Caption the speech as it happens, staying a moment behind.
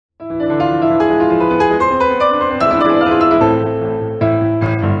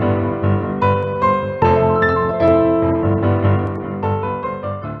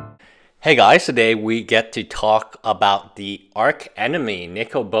Hey guys, today we get to talk about the Archenemy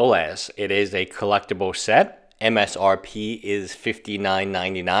Nico Bolas. It is a collectible set. MSRP is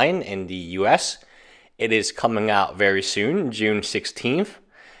 $59.99 in the US. It is coming out very soon, June 16th.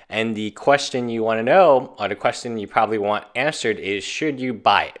 And the question you want to know, or the question you probably want answered, is should you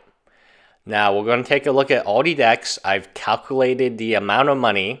buy it? Now we're going to take a look at all the decks. I've calculated the amount of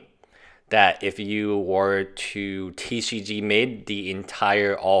money that if you were to TCG mid the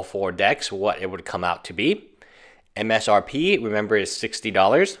entire all four decks, what it would come out to be. MSRP, remember, is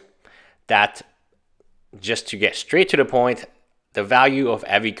 $60. That, just to get straight to the point, the value of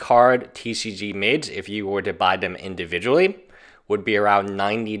every card TCG mids, if you were to buy them individually, would be around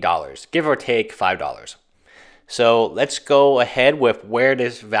 $90, give or take $5. So let's go ahead with where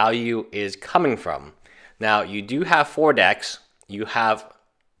this value is coming from. Now, you do have four decks. You have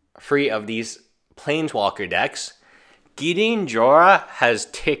 3 of these Planeswalker decks. Gideon Jorah has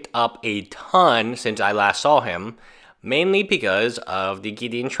ticked up a ton since I last saw him, mainly because of the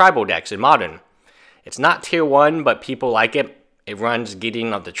Gideon Tribal decks in Modern. It's not tier 1, but people like it. It runs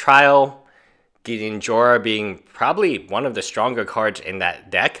Gideon of the Trial, Gideon Jorah being probably one of the stronger cards in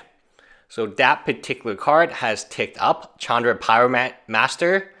that deck. So that particular card has ticked up. Chandra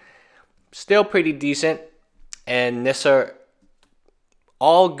Pyromaster, still pretty decent. And Nissa,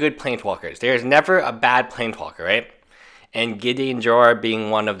 all good Planeswalkers. There's never a bad Planeswalker, right? And Gideon Jorah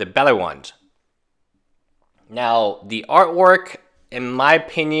being one of the better ones. Now, the artwork, in my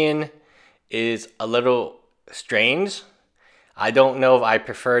opinion, is a little strange. I don't know if I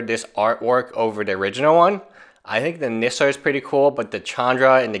prefer this artwork over the original one. I think the Nissa is pretty cool, but the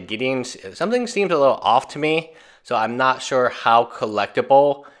Chandra and the Gideon, something seems a little off to me. So I'm not sure how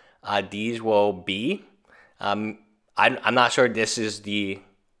collectible these will be. I'm not sure this is the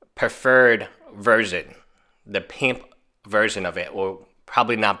preferred version. The pimp version of it will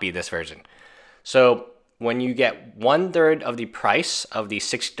probably not be this version. So when you get 1/3 of the price of the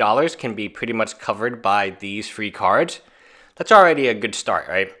 $60 can be pretty much covered by these free cards, that's already a good start,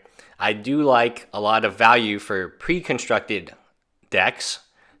 right? I do like a lot of value for pre-constructed decks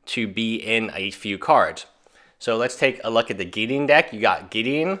to be in a few cards. So let's take a look at the Gideon deck. You got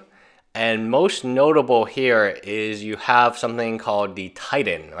Gideon. And most notable here is you have something called the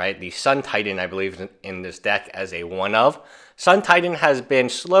Titan, right? The Sun Titan, I believe, in this deck as a one of. Sun Titan has been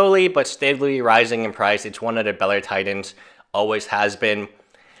slowly but steadily rising in price. It's one of the better Titans, always has been.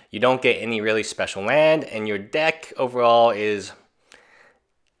 You don't get any really special land, and your deck overall is,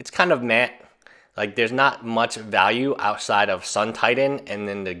 it's kind of meh. Like, there's not much value outside of Sun Titan and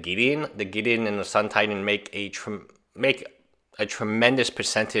then the Gideon. The Gideon and the Sun Titan make a tremendous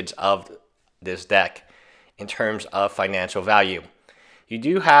percentage of this deck in terms of financial value. You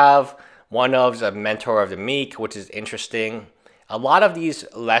do have one of the Mentor of the Meek, which is interesting. A lot of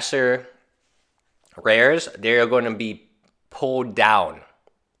these lesser rares, they're going to be pulled down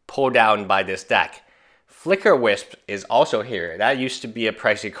by this deck. Flicker Wisp is also here. That used to be a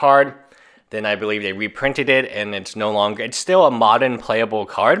pricey card. Then I believe they reprinted it and it's no longer, it's still a modern playable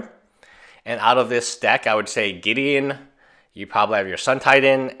card. And out of this deck, I would say Gideon, you probably have your Sun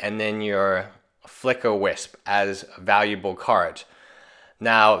Titan, and then your Flicker Wisp as valuable cards.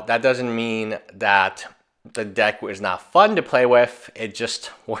 Now, that doesn't mean that the deck is not fun to play with. It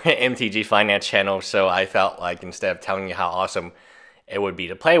just, we're an MTG Finance channel, so I felt like instead of telling you how awesome it would be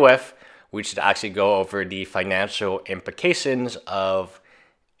to play with, we should actually go over the financial implications of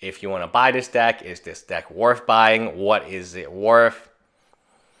if you want to buy this deck. Is this deck worth buying? What is it worth?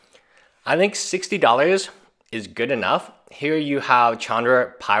 I think $60 is good enough. Here you have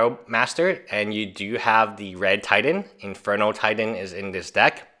Chandra Pyromaster, and you do have the Red Titan. Inferno Titan is in this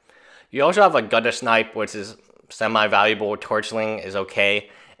deck. You also have a Gutter Snipe, which is semi-valuable. Torchling is okay.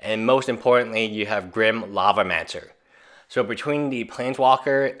 And most importantly, you have Grim Lavamancer. So between the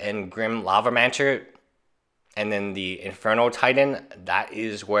Planeswalker and Grim Lavamancer, and then the Inferno Titan, that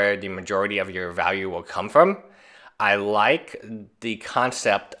is where the majority of your value will come from. I like the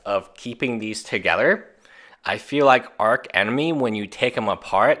concept of keeping these together. I feel like Archenemy, when you take them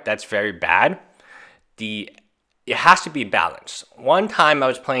apart, that's very bad. It has to be balanced. One time I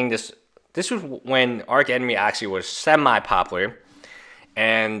was playing this was when Archenemy actually was semi-popular,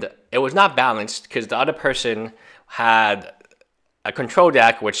 and it was not balanced because the other person had a control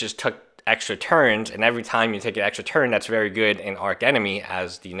deck which just took extra turns, and every time you take an extra turn, that's very good in Archenemy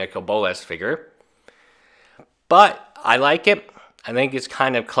as the Nico Bolas figure. But I like it. I think it's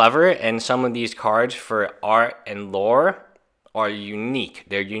kind of clever, and some of these cards for art and lore are unique.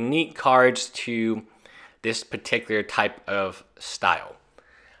 They're unique cards to this particular type of style.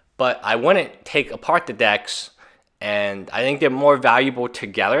 But I wouldn't take apart the decks And I think they're more valuable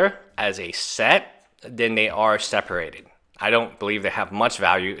together as a set than they are separated. I don't believe they have much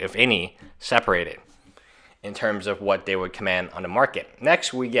value, if any, separated in terms of what they would command on the market.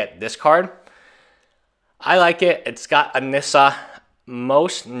 Next, we get this card. I like it. It's got a Nissa.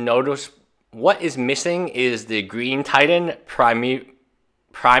 Most noticeable. What is missing is the Green Titan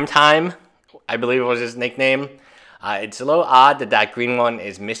Primetime, I believe was his nickname. It's a little odd that that green one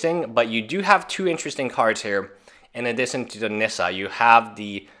is missing, but you do have two interesting cards here. In addition to the Nissa, you have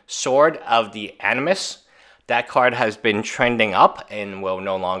the Sword of the Animus. That card has been trending up and will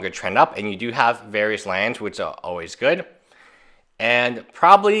no longer trend up. And you do have various lands, which are always good. And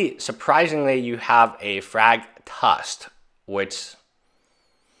probably, surprisingly, you have a Frag Tusk, which is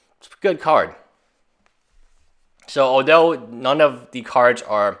a good card. So although none of the cards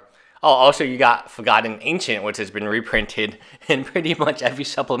are... Oh, also you got Forgotten Ancient, which has been reprinted in pretty much every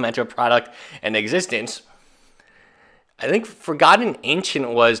supplemental product in existence. I think Forgotten Ancient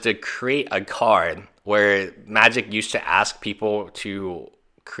was to create a card where Magic used to ask people to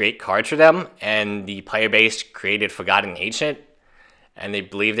create cards for them, and the player base created Forgotten Ancient, and they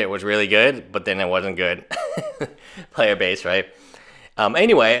believed it was really good, but then it wasn't good. Player base, right?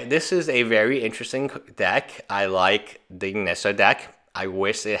 Anyway, this is a very interesting deck. I like the Nissa deck. I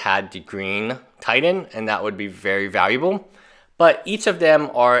wish it had the Green Titan, and that would be very valuable. But each of them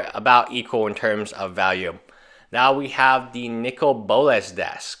are about equal in terms of value. Now we have the Nico Bolas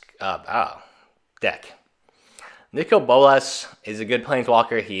deck. Nico Bolas is a good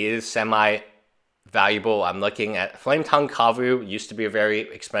planeswalker. He is semi-valuable. I'm looking at Flame Tongue Kavu. Used to be a very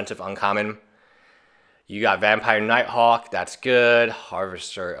expensive uncommon. You got Vampire Nighthawk. That's good.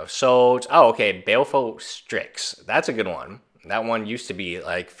 Harvester of Souls. Oh, okay. Baleful Strix. That's a good one. That one used to be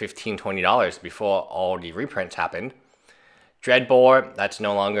like $15, $20 before all the reprints happened. Dreadbore. That's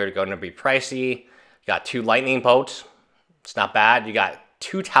no longer going to be pricey. You got 2 Lightning Bolts. It's not bad. You got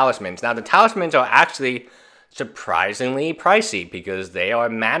 2 Talismans. Now, the Talismans are actually surprisingly pricey because they are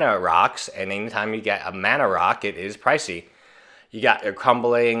mana rocks, and anytime you get a mana rock, it is pricey. You got your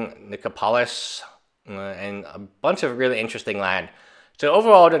Crumbling Nicopolis and a bunch of really interesting land. So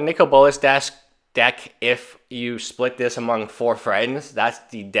overall, the Nico Bolas deck, if you split this among 4 friends, that's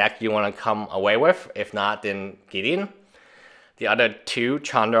the deck you want to come away with. If not, then Gideon. The other 2,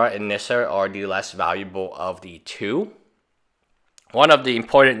 Chandra and Nissa, are the less valuable of the 2. One of the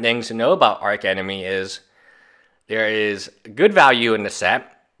important things to know about Archenemy is there is good value in the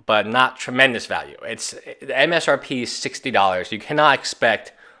set, but not tremendous value. The MSRP is $60. You cannot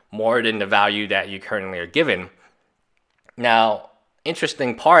expect more than the value that you currently are given. Now,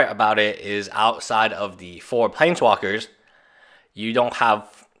 interesting part about it is outside of the 4 planeswalkers, you don't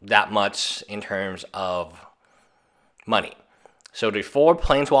have that much in terms of money. So the 4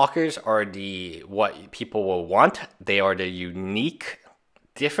 planeswalkers are what people will want. They are the unique,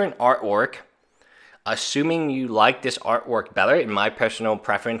 different artwork. Assuming you like this artwork better, and my personal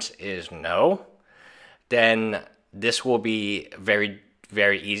preference is no, then this will be very,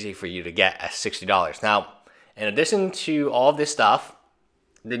 very easy for you to get at $60. Now, in addition to all this stuff,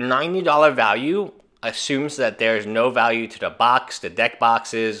 the $90 value assumes that there's no value to the box, the deck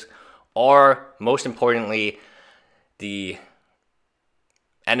boxes, or most importantly, the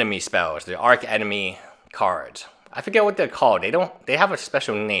enemy spells, the Archenemy cards. I forget what they're called. They have a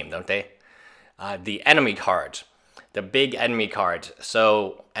special name, don't they? The enemy cards, the big enemy cards.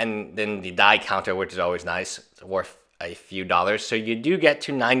 So, and then the die counter, which is always nice. It's worth a few dollars. So you do get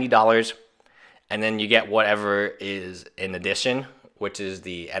to $90, and then you get whatever is in addition, which is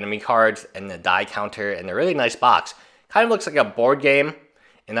the enemy cards and the die counter and a really nice box. Kind of looks like a board game.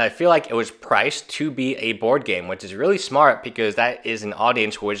 And I feel like it was priced to be a board game, which is really smart because that is an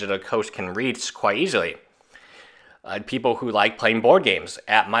audience which the coach can reach quite easily. People who like playing board games.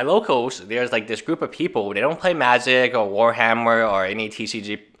 At my locals, there's like this group of people. They don't play Magic or Warhammer or any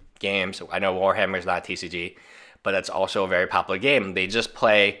TCG games. I know Warhammer is not TCG, but that's also a very popular game. They just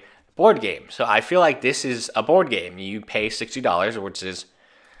play board games. So I feel like this is a board game. You pay $60, which is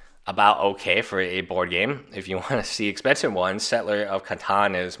about okay for a board game. If you want to see expensive ones, Settler of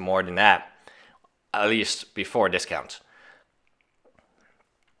Catan is more than that, at least before discounts.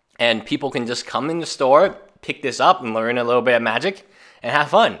 And people can just come in the store, pick this up, and learn a little bit of Magic and have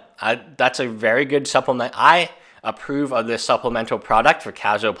fun. That's a very good supplement. I approve of this supplemental product for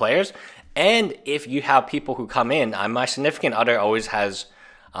casual players. And if you have people who come in, my significant other always has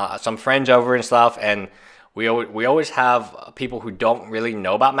some friends over and stuff, and we always have people who don't really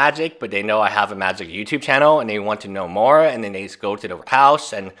know about Magic, but they know I have a Magic YouTube channel and they want to know more, and then they go to the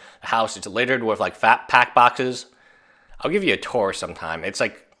house, and the house is littered with like fat pack boxes. I'll give you a tour sometime. It's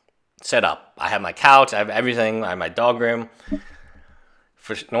like set up. I have my couch, I have everything, I have my dog room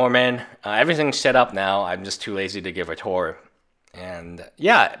for Norman. Everything's set up now. I'm just too lazy to give a tour. And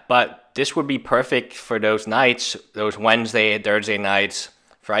yeah, but this would be perfect for those nights, those Wednesday, Thursday nights,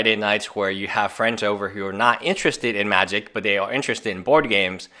 Friday nights where you have friends over who are not interested in Magic, but they are interested in board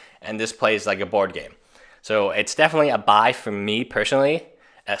games, and this plays like a board game. So it's definitely a buy for me personally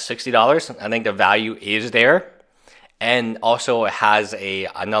at $60. I think the value is there. And also it has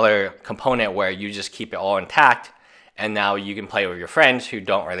another component where you just keep it all intact, and now you can play with your friends who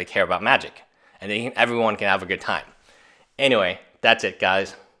don't really care about Magic. And everyone can have a good time. Anyway, that's it,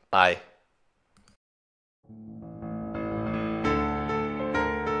 guys. Bye.